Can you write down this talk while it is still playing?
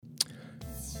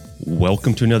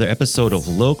Welcome to another episode of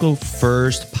Local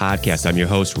First Podcast. I'm your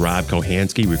host, Rob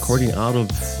Kohansky, recording out of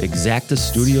Exacta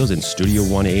Studios in Studio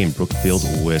 1A in Brookfield,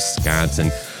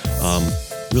 Wisconsin.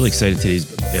 Really excited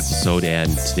today's episode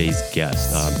and today's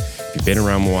guest. If you've been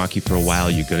around Milwaukee for a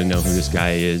while, you're going to know who this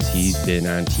guy is. He's been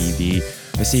on TV.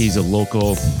 I see he's a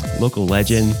local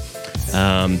legend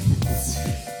on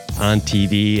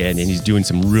TV, and he's doing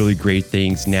some really great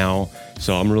things now.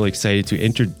 So I'm really excited to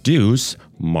introduce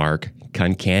Mark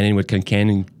Concannon with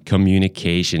Concannon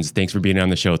Communications. Thanks for being on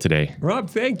the show today. Rob,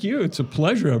 thank you. It's a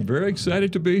pleasure. I'm very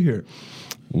excited to be here.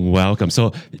 Welcome.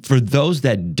 So for those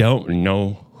that don't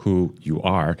know who you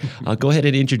are, go ahead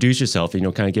and introduce yourself and,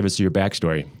 kind of give us your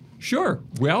backstory. Sure.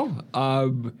 Well,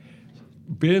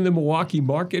 been in the Milwaukee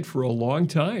market for a long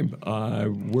time.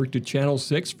 Worked at Channel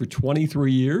 6 for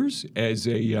 23 years as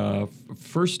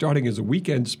first starting as a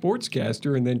weekend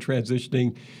sportscaster and then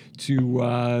transitioning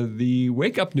to the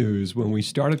Wake Up News when we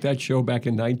started that show back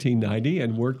in 1990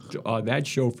 and worked on that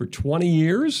show for 20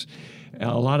 years.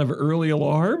 A lot of early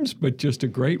alarms, but just a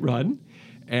great run.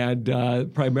 And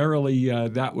primarily,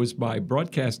 that was my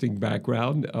broadcasting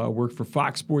background. Worked for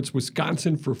Fox Sports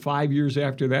Wisconsin for 5 years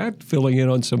after that, filling in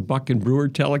on some Buck and Brewer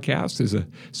telecasts as a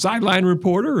sideline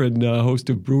reporter and host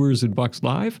of Brewers and Bucks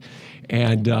Live.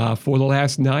 And for the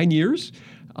last 9 years,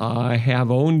 I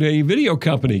have owned a video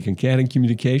company, Concannon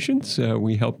Communications.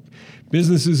 We help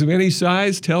businesses of any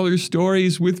size tell their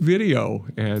stories with video.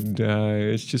 And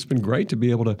it's just been great to be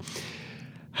able to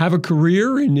have a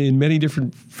career in many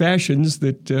different fashions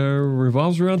that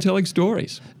revolves around telling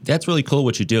stories. That's really cool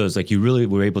what you do is you really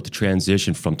were able to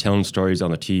transition from telling stories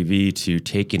on the TV to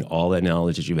taking all that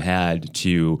knowledge that you've had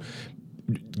to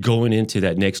going into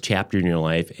that next chapter in your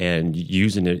life and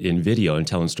using it in video and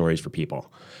telling stories for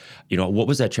people. What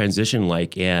was that transition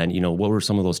like, and, what were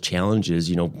some of those challenges,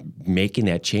 making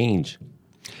that change?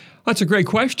 That's a great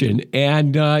question.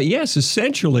 And yes,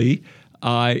 essentially,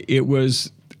 it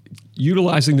was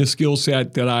utilizing the skill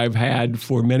set that I've had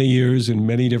for many years in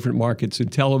many different markets in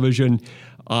television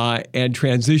and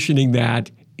transitioning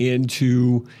that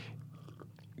into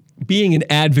being an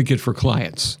advocate for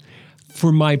clients.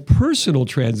 For my personal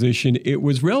transition, it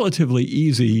was relatively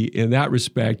easy in that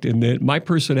respect, in that my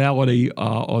personality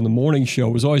on the morning show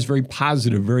was always very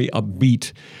positive, very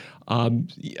upbeat.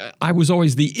 I was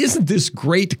always the "isn't this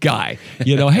great" guy.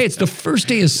 Hey, it's the first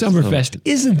day of Summerfest.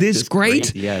 Isn't this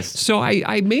great? Yes. So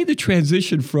I made the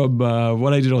transition from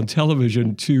what I did on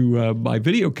television to my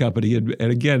video company, and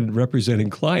again, representing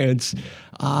clients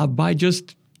by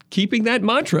just keeping that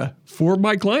mantra for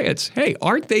my clients. Hey,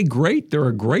 aren't they great? They're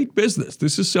a great business.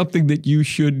 This is something that you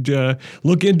should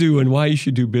look into and why you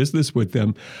should do business with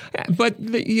them. But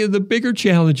the bigger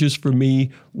challenges for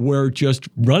me were just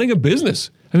running a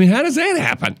business. How does that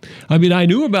happen? I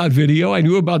knew about video. I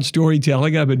knew about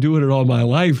storytelling. I've been doing it all my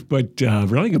life. But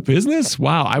running a business?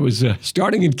 Wow, I was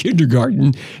starting in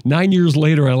kindergarten. 9 years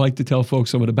later, I like to tell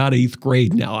folks I'm in about 8th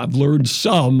grade now. I've learned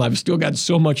some. I've still got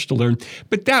so much to learn.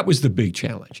 But that was the big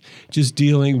challenge, just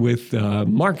dealing with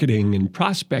marketing and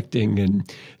prospecting and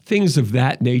things of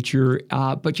that nature.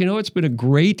 But, it's been a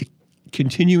great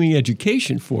continuing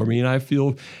education for me, and I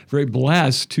feel very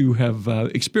blessed to have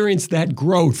experienced that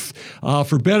growth.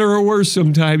 For better or worse,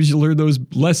 sometimes you learn those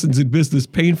lessons in business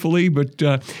painfully, but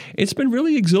it's been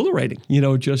really exhilarating,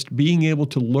 just being able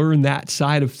to learn that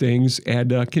side of things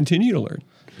and continue to learn.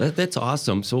 That's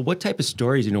awesome. So what type of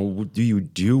stories, do you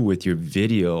do with your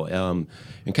video? And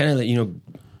kind of,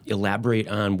 elaborate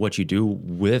on what you do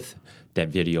with that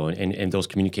video and those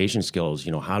communication skills.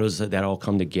 How does that all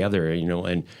come together,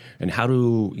 and how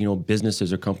do,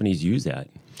 businesses or companies use that?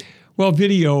 Well,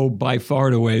 video by far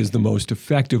and away is the most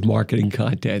effective marketing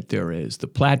content there is. The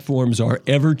platforms are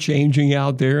ever changing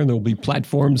out there, and there'll be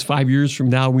platforms 5 years from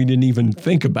now we didn't even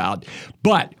think about.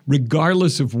 But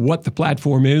regardless of what the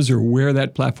platform is or where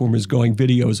that platform is going,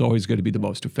 video is always going to be the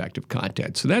most effective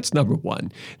content. So that's number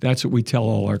one. That's what we tell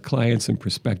all our clients and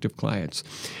prospective clients.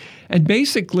 And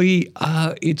basically,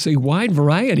 it's a wide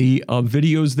variety of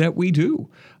videos that we do.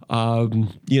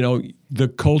 The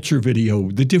culture video,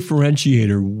 the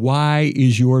differentiator. Why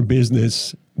is your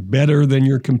business better than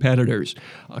your competitors?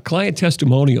 Client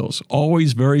testimonials,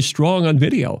 always very strong on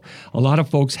video. A lot of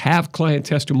folks have client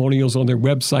testimonials on their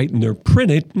website and they're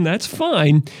printed, and that's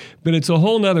fine, but it's a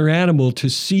whole nother animal to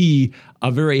see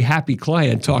a very happy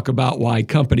client talk about why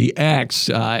company X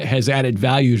has added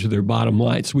value to their bottom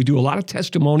line. So we do a lot of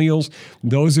testimonials.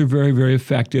 Those are very, very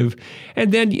effective.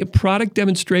 And then product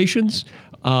demonstrations.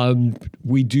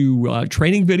 We do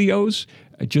training videos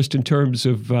just in terms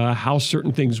of how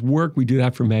certain things work. We do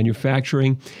that for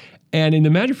manufacturing. And in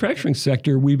the manufacturing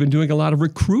sector, we've been doing a lot of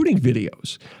recruiting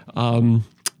videos.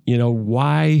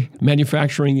 why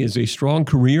manufacturing is a strong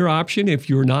career option if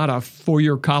you're not a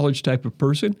four-year college type of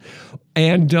person,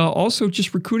 and also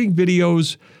just recruiting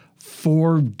videos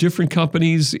for different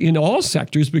companies in all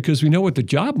sectors, because we know what the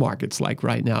job market's like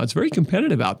right now. It's very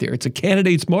competitive out there. It's a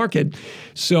candidate's market.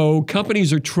 So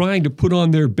companies are trying to put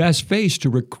on their best face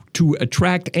to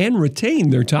attract and retain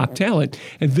their top talent.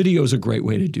 And video is a great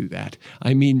way to do that.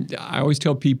 I mean, I always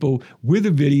tell people with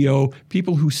a video,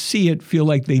 people who see it feel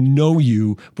like they know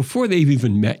you before they've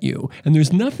even met you. And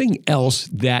there's nothing else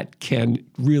that can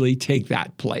really take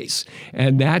that place.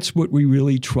 And that's what we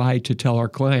really try to tell our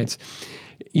clients.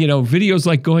 Videos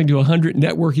like going to 100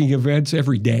 networking events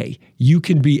every day. You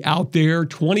can be out there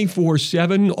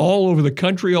 24/7, all over the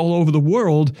country, all over the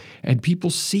world, and people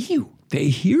see you. They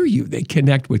hear you. They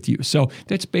connect with you. So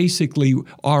that's basically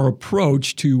our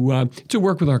approach to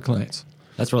work with our clients.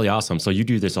 That's really awesome. So you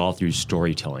do this all through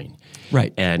storytelling.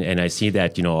 Right. And I see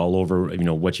that, all over,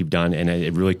 what you've done, and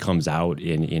it really comes out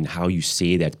in how you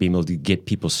say that, being able to get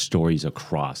people's stories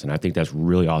across. And I think that's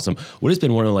really awesome. What has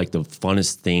been one of the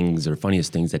funnest things or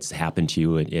funniest things that's happened to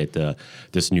you at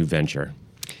this new venture?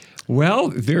 Well,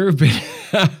 there have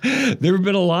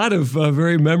been a lot of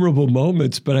very memorable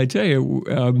moments, but I tell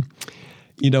you,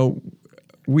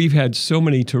 we've had so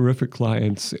many terrific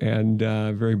clients, and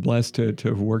very blessed to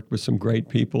have worked with some great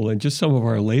people. And just some of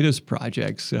our latest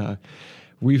projects,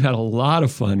 we've had a lot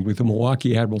of fun with the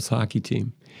Milwaukee Admirals hockey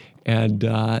team. And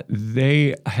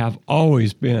they have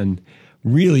always been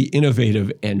really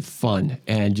innovative and fun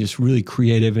and just really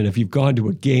creative. And if you've gone to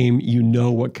a game, you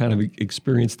know what kind of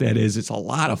experience that is. It's a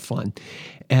lot of fun.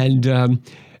 And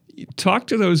talk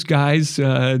to those guys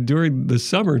during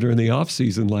the off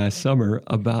season last summer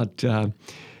about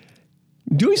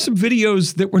doing some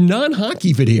videos that were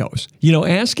non-hockey videos,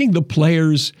 asking the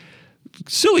players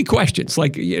silly questions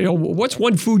like, what's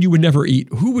one food you would never eat?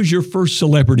 Who was your first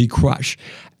celebrity crush?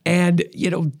 And,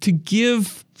 to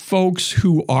give folks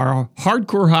who are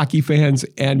hardcore hockey fans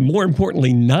and, more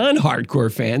importantly,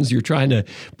 non-hardcore fans, you're trying to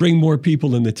bring more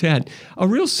people in the tent, a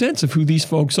real sense of who these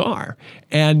folks are.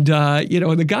 And,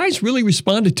 the guys really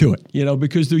responded to it,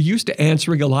 because they're used to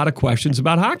answering a lot of questions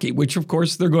about hockey, which, of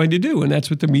course, they're going to do. And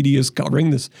that's what the media is covering,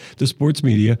 the sports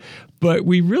media. But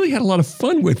we really had a lot of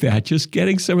fun with that, just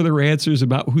getting some of their answers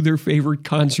about who their favorite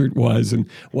concert was and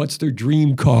what's their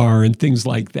dream car and things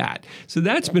like that. So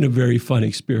that's been a very fun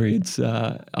experience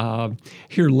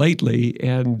here lately,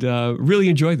 and really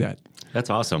enjoyed that. That's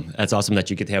awesome. That's awesome that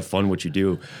you get to have fun what you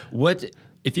do. What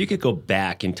if you could go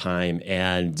back in time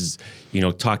and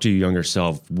talk to your younger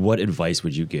self? What advice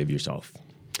would you give yourself?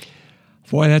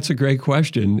 Boy, that's a great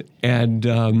question, and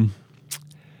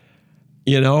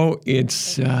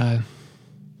it's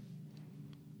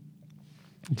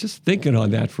just thinking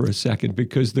on that for a second,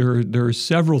 because there are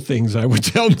several things I would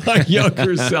tell my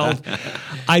younger self.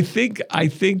 I think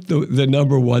the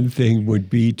number one thing would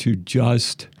be to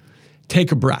just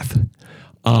take a breath.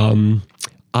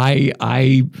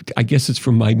 I guess it's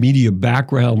from my media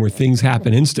background where things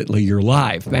happen instantly. You're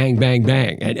live, bang, bang,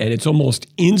 bang. And it's almost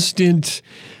instant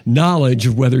knowledge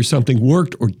of whether something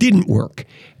worked or didn't work.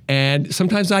 And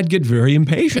sometimes I'd get very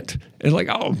impatient and like,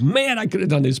 oh man, I could have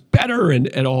done this better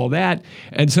and all that.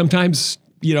 And sometimes,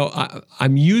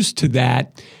 I'm used to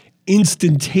that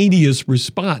instantaneous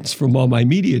response from all my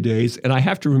media days. And I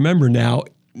have to remember now,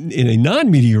 in a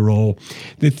non-media role,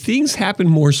 that things happen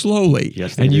more slowly.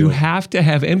 Yes, they and do. You have to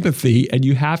have empathy and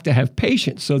you have to have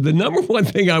patience. So the number one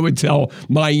thing I would tell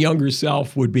my younger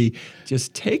self would be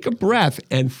just take a breath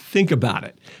and think about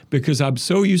it. Because I'm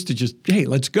so used to just, hey,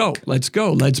 let's go, let's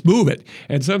move it.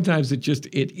 And sometimes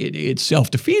it's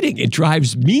self-defeating. It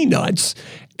drives me nuts.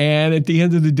 And at the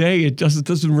end of the day, it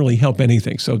doesn't really help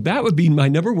anything. So that would be my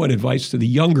number one advice to the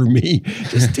younger me.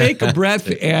 Just take a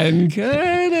breath and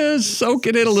kind of soak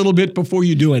it in a little bit before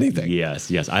you do anything.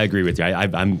 Yes, I agree with you.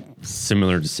 I'm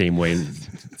similar the same way,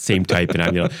 same type. And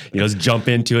I'm, just jump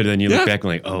into it and then you look back and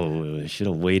like, oh, I should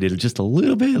have waited just a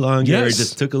little bit longer. Yes.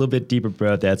 Just took a little bit deeper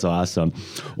breath. That's awesome.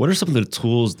 What are some of the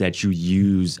tools that you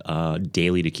use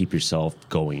daily to keep yourself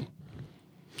going?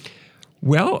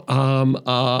 Well,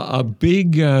 a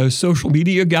big social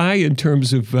media guy in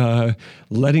terms of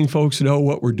letting folks know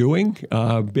what we're doing.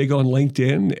 Big on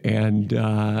LinkedIn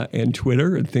and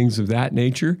Twitter and things of that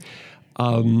nature.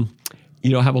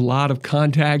 Have a lot of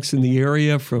contacts in the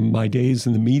area from my days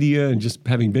in the media and just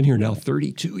having been here now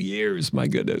 32 years. My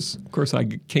goodness. Of course, I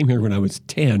came here when I was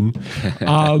 10.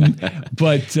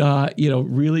 But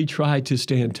really try to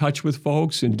stay in touch with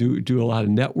folks and do a lot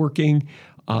of networking.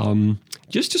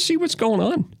 Just to see what's going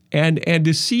on and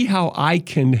to see how I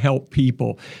can help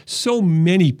people. So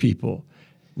many people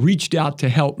reached out to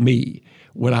help me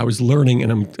what I was learning,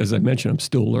 and as I mentioned, I'm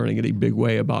still learning in a big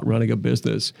way about running a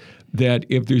business, that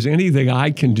if there's anything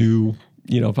I can do,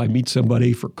 if I meet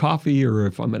somebody for coffee or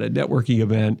if I'm at a networking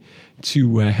event,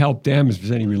 to help them, if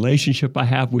there's any relationship I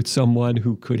have with someone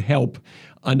who could help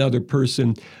another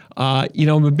person,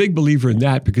 I'm a big believer in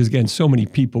that because, again, so many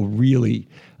people really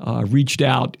reached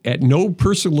out at no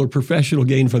personal or professional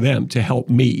gain for them to help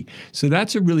me. So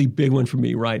that's a really big one for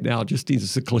me right now. Just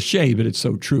it's a cliche, but it's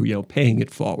so true, paying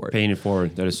it forward. Paying it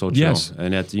forward, that is so true. Yes.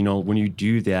 And that's, when you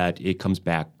do that, it comes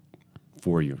back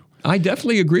for you. I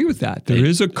definitely agree with that. There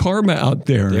is a karma out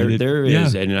there. There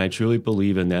is, and I truly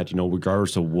believe in that.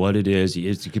 Regardless of what it is,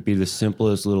 it could be the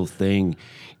simplest little thing,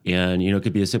 and it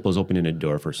could be as simple as opening a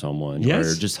door for someone,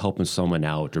 or just helping someone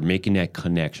out, or making that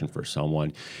connection for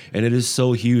someone. And it is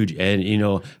so huge. And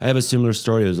I have a similar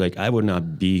story. It was like I would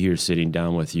not be here sitting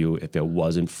down with you if it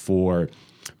wasn't for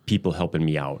people helping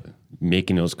me out,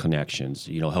 making those connections,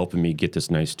 helping me get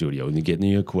this nice studio and getting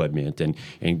the equipment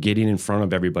and getting in front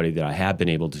of everybody that I have been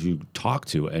able to talk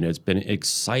to. And it's been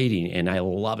exciting and I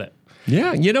love it.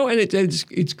 Yeah. And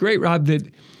it's great, Rob,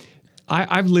 that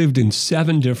I've lived in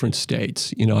 7 different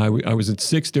states. I was at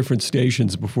 6 different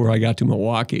stations before I got to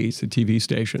Milwaukee, so TV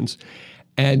stations.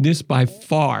 And this by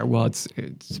far, it's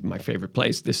my favorite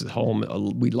place. This is home.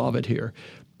 We love it here.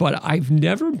 But I've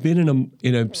never been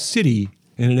in a city,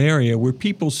 in an area where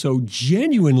people so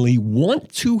genuinely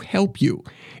want to help you.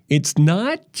 It's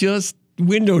not just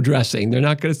window dressing. They're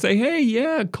not going to say, hey,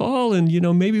 yeah, call and,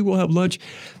 maybe we'll have lunch.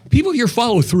 People here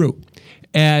follow through.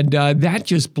 And that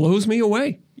just blows me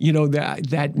away.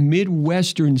 That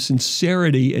Midwestern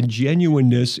sincerity and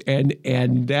genuineness, and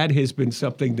that has been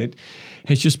something that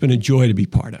has just been a joy to be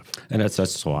part of. And that's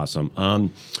so awesome.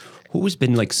 Who has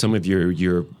been like some of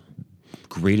your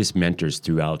greatest mentors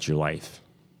throughout your life?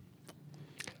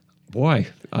 Boy,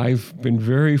 I've been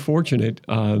very fortunate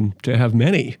to have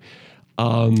many.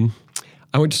 I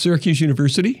went to Syracuse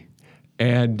University,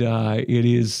 and it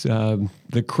is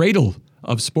the cradle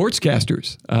of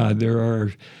sportscasters. There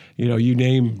are, you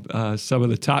name some of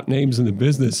the top names in the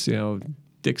business,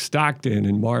 Dick Stockton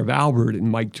and Marv Albert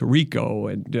and Mike Tirico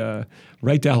and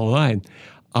right down the line.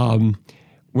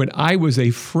 When I was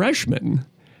a freshman,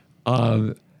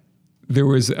 when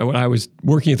I was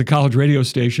working at the college radio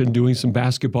station doing some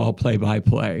basketball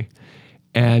play-by-play,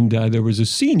 and there was a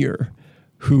senior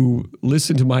who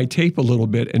listened to my tape a little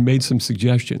bit and made some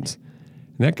suggestions.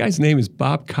 And that guy's name is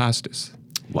Bob Costas.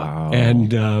 Wow.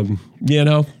 And,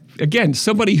 again,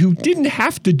 somebody who didn't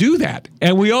have to do that.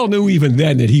 And we all knew even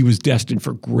then that he was destined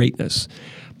for greatness.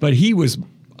 But he was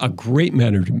a great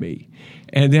mentor to me.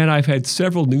 And then I've had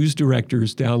several news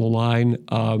directors down the line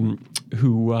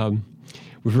who were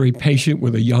very patient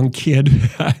with a young kid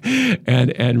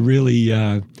and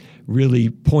really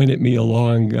pointed me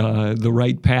along the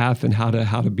right path and how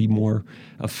to be more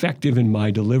effective in my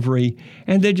delivery.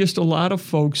 And then just a lot of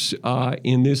folks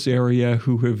in this area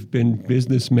who have been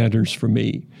business mentors for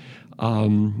me.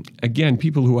 Again,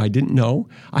 people who I didn't know.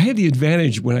 I had the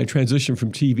advantage when I transitioned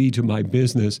from TV to my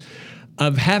business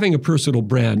of having a personal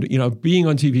brand. Being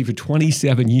on TV for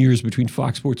 27 years between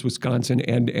Fox Sports Wisconsin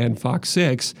and Fox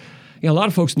 6, a lot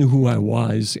of folks knew who I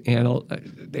was, and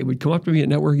they would come up to me at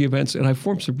networking events, and I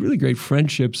formed some really great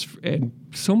friendships. And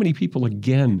so many people,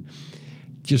 again,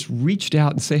 just reached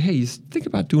out and say, hey, think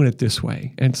about doing it this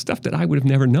way, and stuff that I would have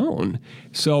never known.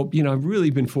 So, I've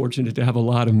really been fortunate to have a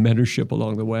lot of mentorship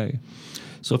along the way.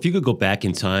 So if you could go back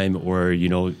in time or,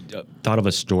 thought of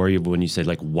a story of when you said,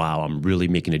 like, wow, I'm really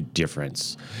making a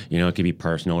difference. It could be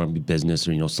personal or it could be business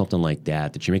or, something like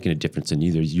that you're making a difference in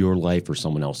either your life or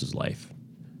someone else's life.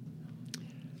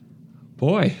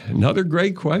 Boy, another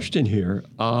great question here.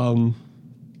 When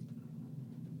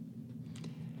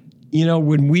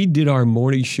we did our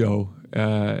morning show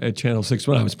at Channel 6,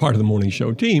 when I was part of the morning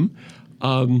show team,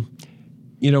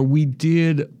 we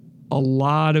did a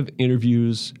lot of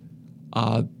interviews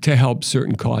to help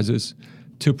certain causes,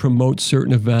 to promote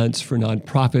certain events for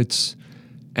nonprofits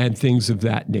and things of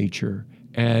that nature.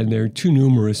 And they're too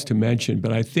numerous to mention,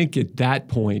 but I think at that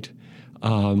point,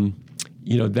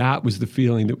 that was the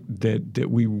feeling that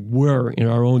we were, in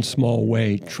our own small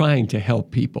way, trying to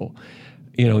help people.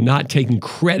 Not taking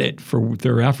credit for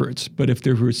their efforts, but if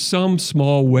there was some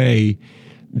small way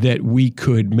that we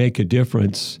could make a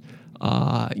difference,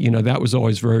 that was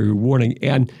always very rewarding.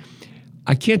 And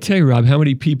I can't tell you, Rob, how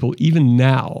many people, even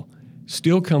now,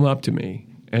 still come up to me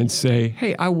and say,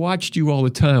 hey, I watched you all the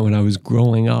time when I was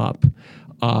growing up.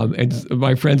 And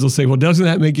my friends will say, well, doesn't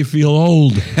that make you feel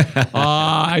old?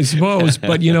 I suppose.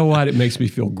 But you know what? It makes me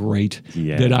feel great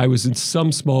that I was in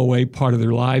some small way part of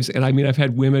their lives. And I mean, I've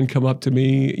had women come up to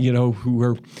me, who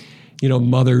are,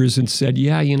 mothers and said,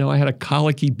 yeah, I had a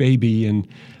colicky baby and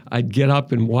I'd get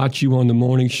up and watch you on the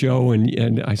morning show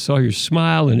and I saw your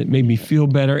smile and it made me feel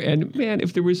better. And man,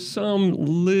 if there was some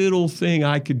little thing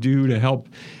I could do to help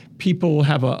people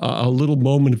have a little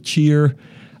moment of cheer,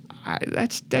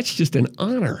 that's just an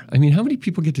honor. I mean, how many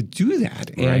people get to do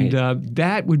that? Right. And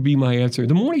that would be my answer.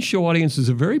 The morning show audience is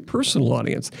a very personal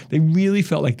audience. They really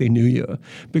felt like they knew you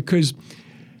because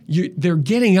they're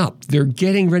getting up, they're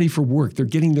getting ready for work, they're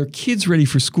getting their kids ready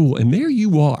for school, and there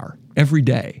you are every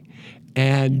day.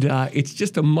 And it's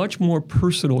just a much more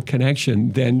personal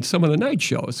connection than some of the night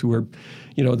shows who are,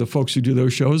 the folks who do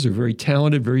those shows are very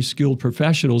talented, very skilled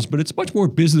professionals, but it's much more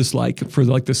businesslike for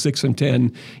like the 6 and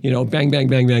 10, bang, bang,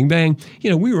 bang, bang, bang.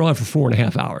 We were on for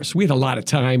 4.5 hours. We had a lot of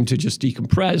time to just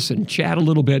decompress and chat a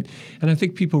little bit, and I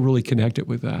think people really connected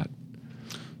with that.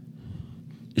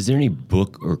 Is there any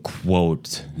book or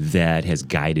quote that has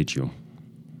guided you?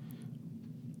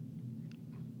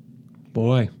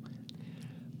 Boy.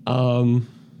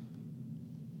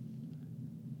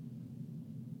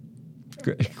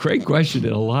 Great question.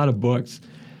 In a lot of books,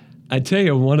 I tell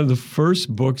you, one of the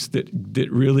first books that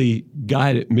really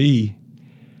guided me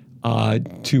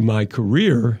to my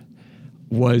career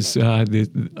was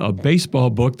a baseball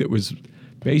book that was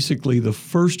basically the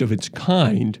first of its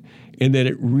kind, in that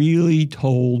it really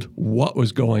told what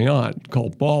was going on,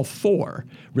 called Ball 4,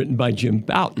 written by Jim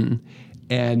Bouton.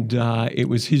 And it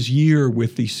was his year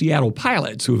with the Seattle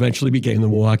Pilots, who eventually became the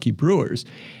Milwaukee Brewers.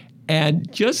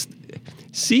 And just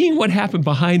seeing what happened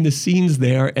behind the scenes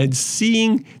there and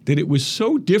seeing that it was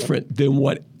so different than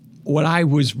what I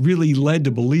was really led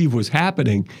to believe was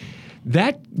happening,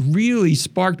 that really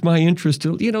sparked my interest.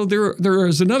 There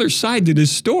is another side to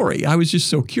this story. I was just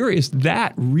so curious.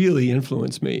 That really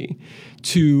influenced me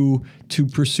to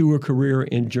pursue a career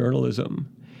in journalism.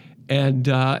 And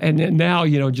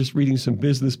now, just reading some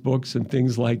business books and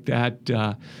things like that.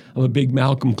 I'm a big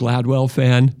Malcolm Gladwell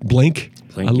fan. Blink.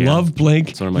 I love Blink.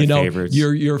 It's one of my favorites.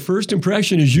 Your first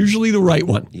impression is usually the right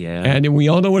one. Yeah. And we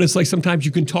all know what it's like. Sometimes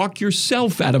you can talk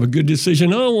yourself out of a good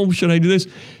decision. Oh, well, should I do this?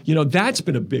 That's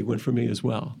been a big one for me as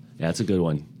well. Yeah, that's a good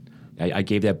one. I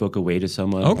gave that book away to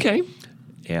someone. Okay.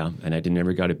 Yeah, and I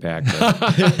never got it back.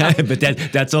 But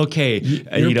that's okay.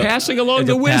 You're passing along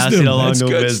the wisdom. Passing along that's the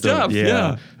good wisdom. stuff.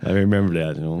 Yeah. I remember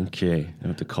that. Okay, I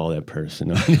have to call that person.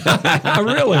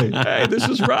 Really? Hey, this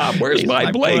is Rob. Where's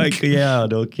my Blake? Yeah,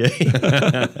 okay.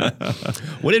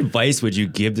 What advice would you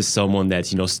give to someone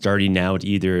that's starting out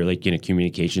either like in a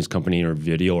communications company or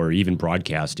video or even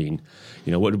broadcasting?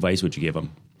 What advice would you give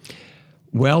them?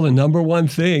 Well, the number one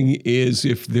thing is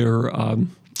if they're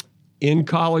in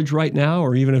college right now,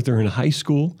 or even if they're in high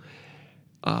school,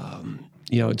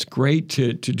 it's great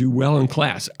to do well in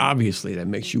class. Obviously, that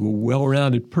makes you a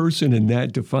well-rounded person, and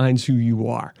that defines who you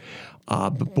are.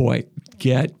 But boy,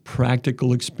 get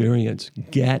practical experience.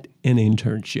 Get an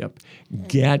internship.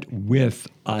 Get with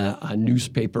a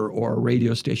newspaper or a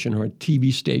radio station or a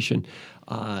TV station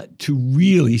to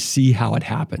really see how it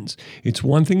happens. It's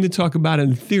one thing to talk about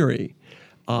in theory.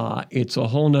 It's a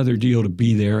whole nother deal to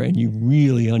be there and you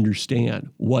really understand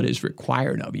what is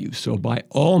required of you. So by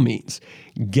all means,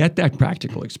 get that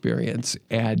practical experience.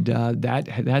 And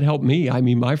that helped me. I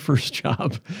mean, my first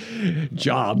job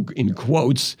in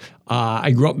quotes,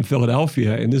 I grew up in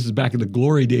Philadelphia, and this is back in the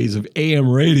glory days of AM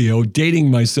radio,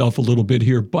 dating myself a little bit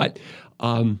here, but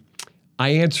I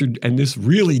answered, and this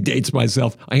really dates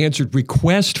myself, I answered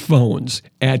request phones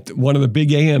at one of the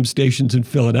big AM stations in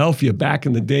Philadelphia back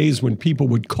in the days when people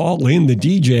would call in the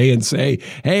DJ and say,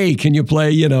 hey, can you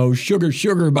play, Sugar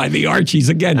Sugar by the Archies?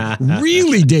 Again,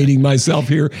 really dating myself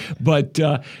here. But,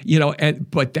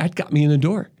 but that got me in the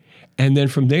door. And then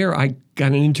from there, I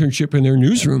got an internship in their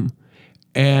newsroom.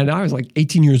 And I was like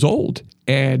 18 years old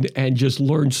and just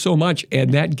learned so much.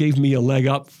 And that gave me a leg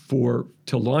up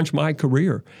to launch my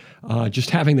career. Just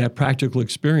having that practical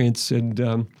experience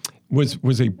and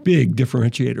was a big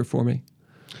differentiator for me.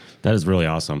 That is really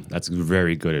awesome. That's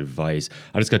very good advice.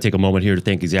 I just got to take a moment here to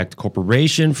thank Exacta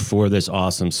Corporation for this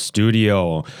awesome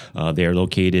studio. They are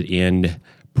located in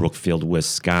Brookfield,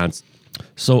 Wisconsin.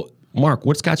 So, Mark,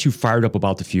 what's got you fired up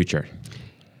about the future?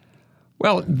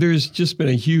 Well, there's just been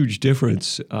a huge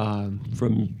difference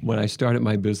from when I started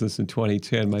my business in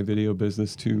 2010, my video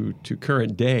business, to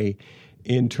current day.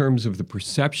 In terms of the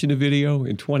perception of video,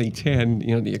 in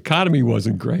 2010, the economy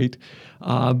wasn't great,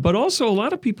 but also a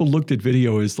lot of people looked at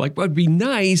video as like, well, it'd be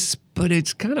nice, but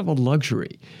it's kind of a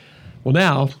luxury. Well,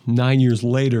 now, 9 years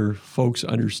later, folks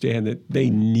understand that they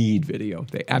need video.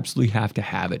 They absolutely have to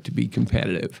have it to be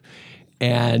competitive.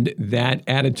 And that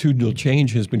attitudinal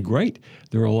change has been great.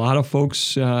 There are a lot of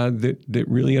folks that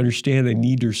really understand they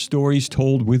need their stories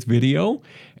told with video.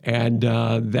 And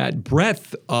that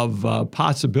breadth of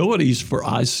possibilities for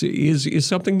us is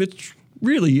something that's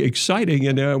really exciting,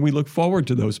 and we look forward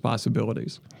to those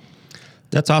possibilities.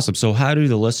 That's awesome. So how do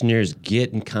the listeners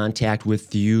get in contact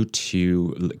with you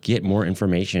to get more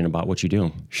information about what you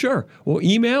do? Sure. Well,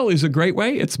 email is a great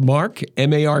way. It's Mark,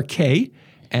 M-A-R-K,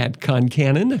 at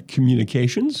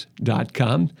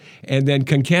ConcannonCommunications.com. And then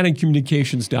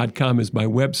ConcannonCommunications.com is my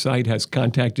website, has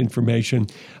contact information,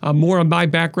 more on my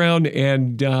background,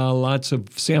 and lots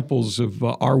of samples of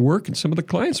our work and some of the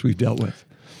clients we've dealt with.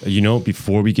 You know,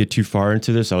 before we get too far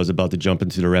into this, I was about to jump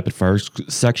into the rapid fire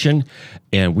section,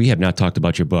 and we have not talked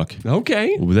about your book.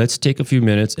 Okay. Let's take a few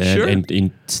minutes and, Sure.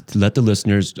 and let the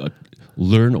listeners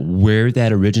learn where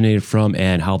that originated from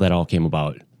and how that all came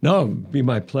about. No, it'd be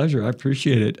my pleasure. I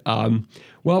appreciate it.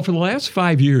 Well, for the last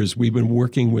 5 years, we've been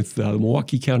working with the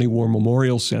Milwaukee County War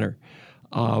Memorial Center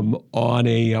on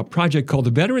a project called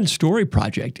the Veteran Story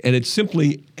Project, and it's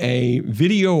simply a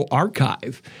video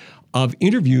archive of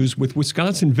interviews with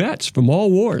Wisconsin vets from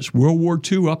all wars, World War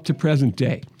II up to present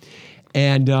day.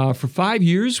 And for 5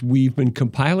 years, we've been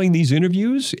compiling these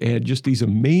interviews and just these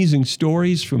amazing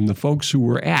stories from the folks who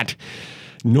were at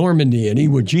Normandy and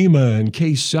Iwo Jima and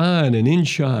Khe Sanh and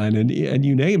Inchon and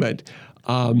you name it,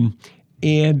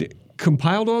 and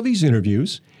compiled all these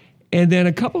interviews. And then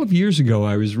a couple of years ago,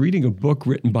 I was reading a book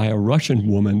written by a Russian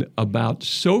woman about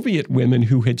Soviet women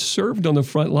who had served on the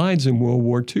front lines in World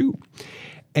War II.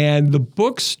 And the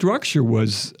book's structure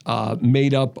was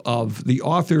made up of the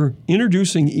author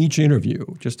introducing each interview,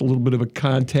 just a little bit of a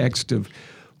context of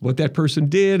what that person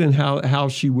did and how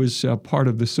she was part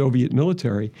of the Soviet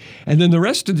military. And then the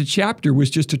rest of the chapter was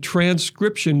just a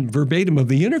transcription verbatim of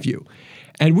the interview.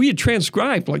 And we had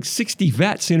transcribed like 60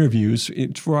 vets' interviews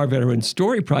for our Veteran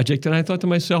Story Project, and I thought to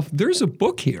myself, there's a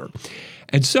book here.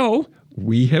 And so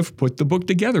we have put the book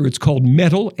together. It's called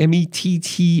Mettle,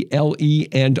 M-E-T-T-L-E,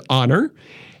 and Honor,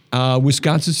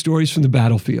 Wisconsin Stories from the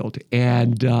Battlefield.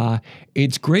 And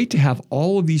it's great to have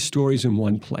all of these stories in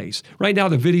one place. Right now,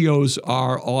 the videos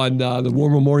are on the War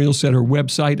Memorial Center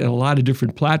website and a lot of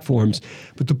different platforms.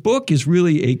 But the book is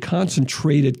really a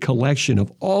concentrated collection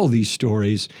of all these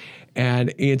stories.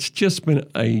 And it's just been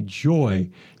a joy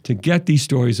to get these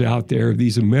stories out there,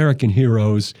 these American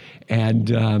heroes, and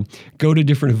go to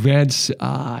different events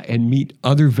and meet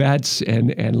other vets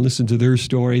and listen to their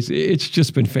stories. It's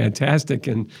just been fantastic.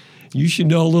 And you should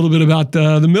know a little bit about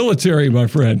the military, my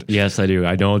friend. Yes, I do.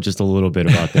 I know just a little bit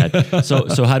about that.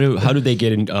 So how do they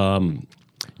get in?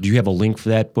 Do you have a link for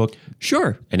that book?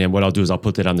 Sure. And then what I'll do is I'll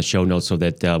put that on the show notes so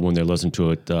that when they're listening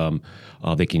to it,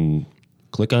 they can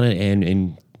click on it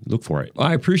and look for it.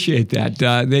 I appreciate that.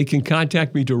 They can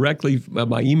contact me directly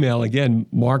by email. Again,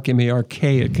 Mark,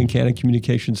 M-A-R-K, at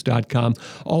ConcannonCommunications.com.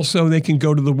 Also, they can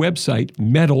go to the website,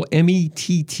 Mettle,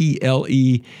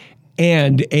 M-E-T-T-L-E,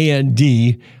 and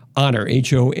A-N-D, Honor,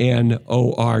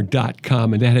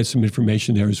 Honor.com. And that has some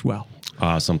information there as well.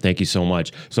 Awesome. Thank you so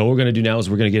much. So what we're going to do now is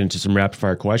we're going to get into some rapid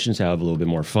fire questions, have a little bit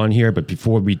more fun here. But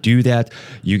before we do that,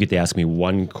 you get to ask me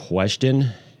one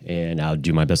question, and I'll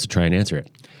do my best to try and answer it.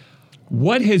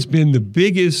 What has been the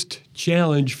biggest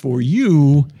challenge for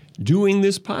you doing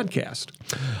this podcast?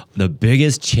 The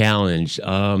biggest challenge,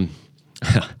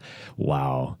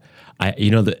 wow.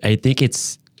 I think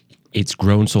it's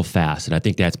grown so fast, and I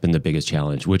think that's been the biggest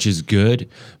challenge, which is good.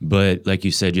 But like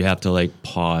you said, you have to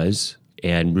pause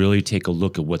and really take a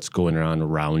look at what's going on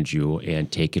around you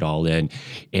and take it all in.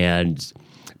 And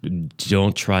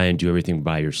don't try and do everything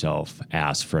by yourself.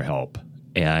 Ask for help.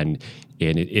 And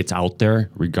it's out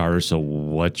there regardless of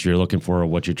what you're looking for or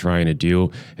what you're trying to do.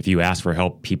 If you ask for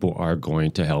help, people are going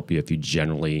to help you if you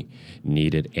generally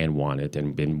need it and want it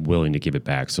and been willing to give it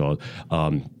back. So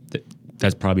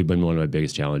that's probably been one of my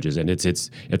biggest challenges. And it's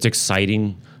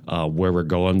exciting where we're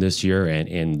going this year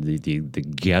and the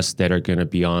guests that are going to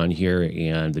be on here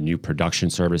and the new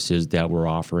production services that we're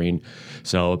offering.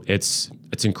 So it's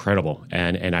incredible.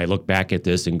 And I look back at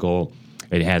this and go,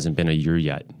 it hasn't been a year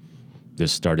yet.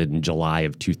 This started in July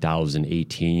of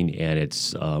 2018, and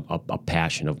it's a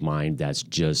passion of mine that's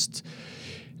just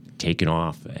taken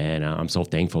off. And I'm so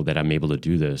thankful that I'm able to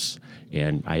do this.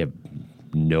 And I have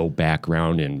no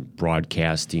background in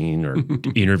broadcasting or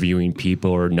interviewing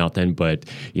people or nothing, but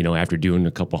after doing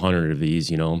a couple hundred of these,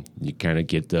 you kind of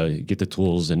get the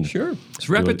tools and sure, it's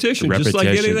repetition, just like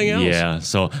anything else. Yeah,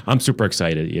 so I'm super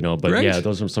excited, but Great. Yeah,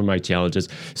 those are some of my challenges.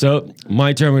 So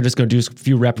my turn. We're just going to do a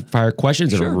few rapid fire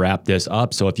questions and wrap this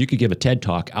up. So if you could give a TED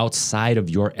Talk outside of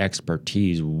your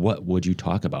expertise, what would you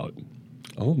talk about?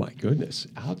 Oh my goodness!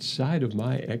 Outside of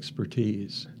my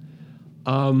expertise,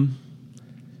 well,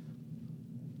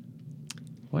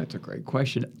 that's a great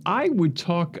question. I would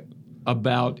talk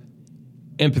about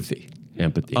empathy.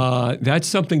 Empathy. That's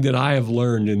something that I have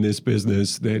learned in this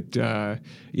business. That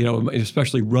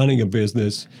especially running a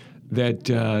business,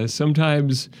 that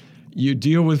sometimes you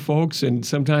deal with folks, and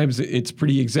sometimes it's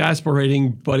pretty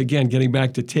exasperating. But again, getting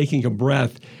back to taking a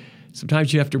breath,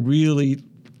 sometimes you have to really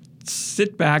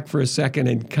sit back for a second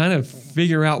and kind of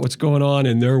figure out what's going on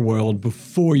in their world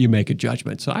before you make a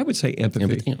judgment. So I would say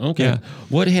empathy. Okay. Yeah.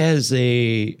 What has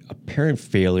a apparent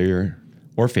failure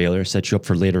or failure set you up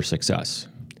for later success?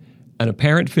 An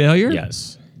apparent failure?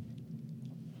 Yes.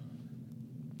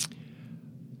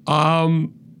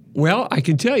 Well, I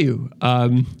can tell you,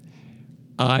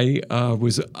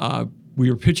 we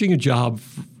were pitching a job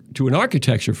to an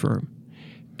architecture firm,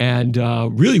 and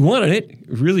really wanted it.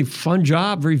 Really fun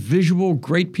job, very visual,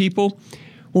 great people.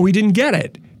 Well, we didn't get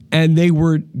it, and they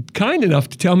were kind enough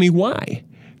to tell me why.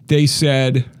 They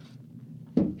said,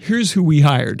 "Here's who we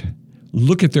hired.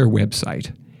 Look at their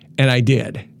website," and I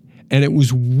did, and it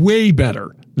was way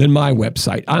better than my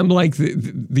website. I'm like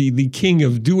the king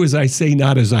of do as I say,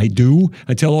 not as I do.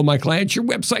 I tell all my clients, your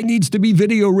website needs to be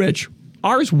video rich.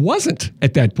 Ours wasn't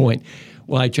at that point.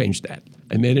 Well, I changed that.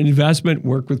 I made an investment,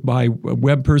 worked with my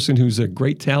web person who's a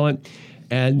great talent,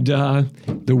 and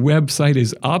the website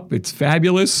is up. It's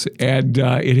fabulous, and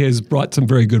it has brought some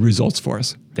very good results for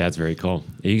us. That's very cool.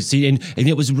 You see, and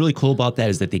it was really cool about that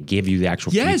is that they give you the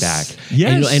actual feedback.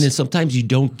 Yes. And then sometimes you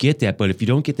don't get that, but if you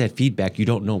don't get that feedback, you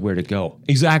don't know where to go.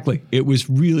 Exactly. It was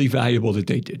really valuable that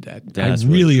they did that. That's I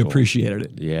really cool. appreciated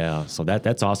it. Yeah. So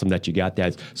that's awesome that you got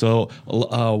that. So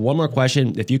one more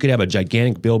question. If you could have a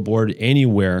gigantic billboard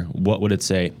anywhere, what would it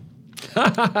say?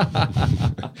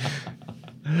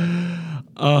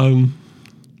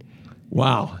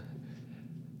 Wow.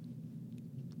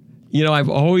 You know, I've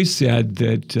always said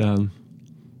that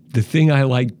the thing I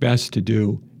like best to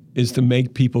do is to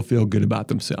make people feel good about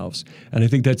themselves. And I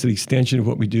think that's an extension of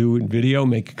what we do in video,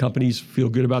 make companies feel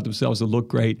good about themselves and look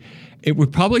great. It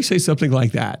would probably say something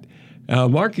like that.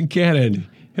 Mark Concannon,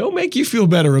 he'll make you feel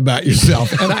better about yourself.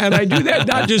 and I do that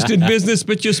not just in business,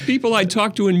 but just people I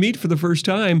talk to and meet for the first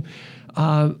time.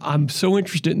 I'm so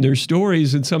interested in their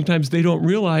stories, and sometimes they don't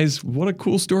realize what a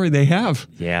cool story they have.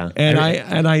 Yeah.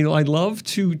 And I love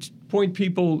to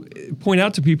point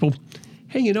out to people,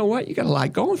 hey, you know what? You got a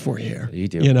lot going for you here. You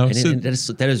do. You know, and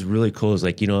that is really cool. Is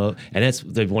like, you know, and that's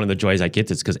one of the joys I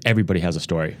get is because everybody has a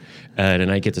story.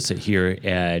 And I get to sit here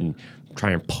and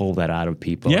try and pull that out of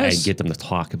people and get them to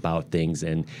talk about things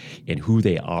and who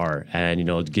they are and, you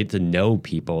know, get to know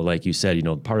people. Like you said, you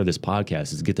know, part of this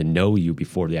podcast is get to know you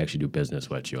before they actually do business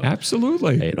with you.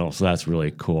 Absolutely. You know, so that's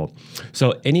really cool.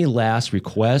 So any last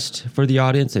request for the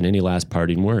audience and any last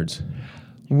parting words?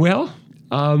 Well,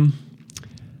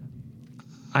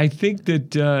 I think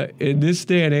that in this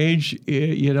day and age,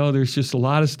 you know, there's just a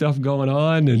lot of stuff going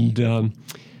on, and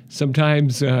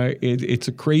sometimes it's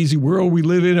a crazy world we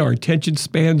live in. Our attention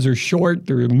spans are short.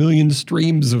 There are a million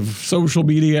streams of social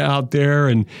media out there,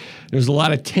 and there's a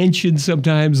lot of tension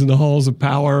sometimes in the halls of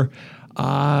power.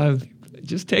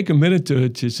 Just take a minute to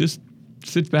just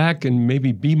sit back and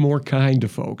maybe be more kind to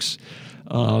folks.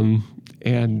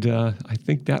 And I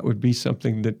think that would be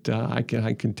something that I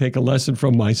can take a lesson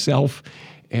from myself,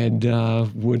 and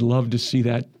would love to see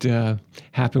that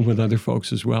happen with other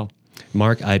folks as well.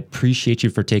 Mark, I appreciate you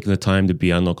for taking the time to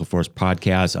be on Local Force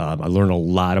Podcast. I learned a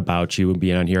lot about you and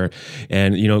being on here.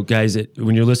 And, you know, guys,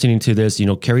 when you're listening to this, you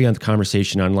know, carry on the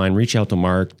conversation online. Reach out to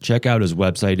Mark. Check out his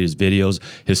website, his videos.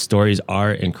 His stories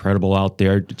are incredible out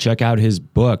there. Check out his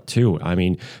book, too. I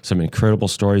mean, some incredible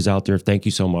stories out there. Thank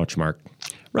you so much, Mark.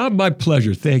 Rob, my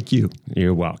pleasure. Thank you.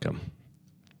 You're welcome.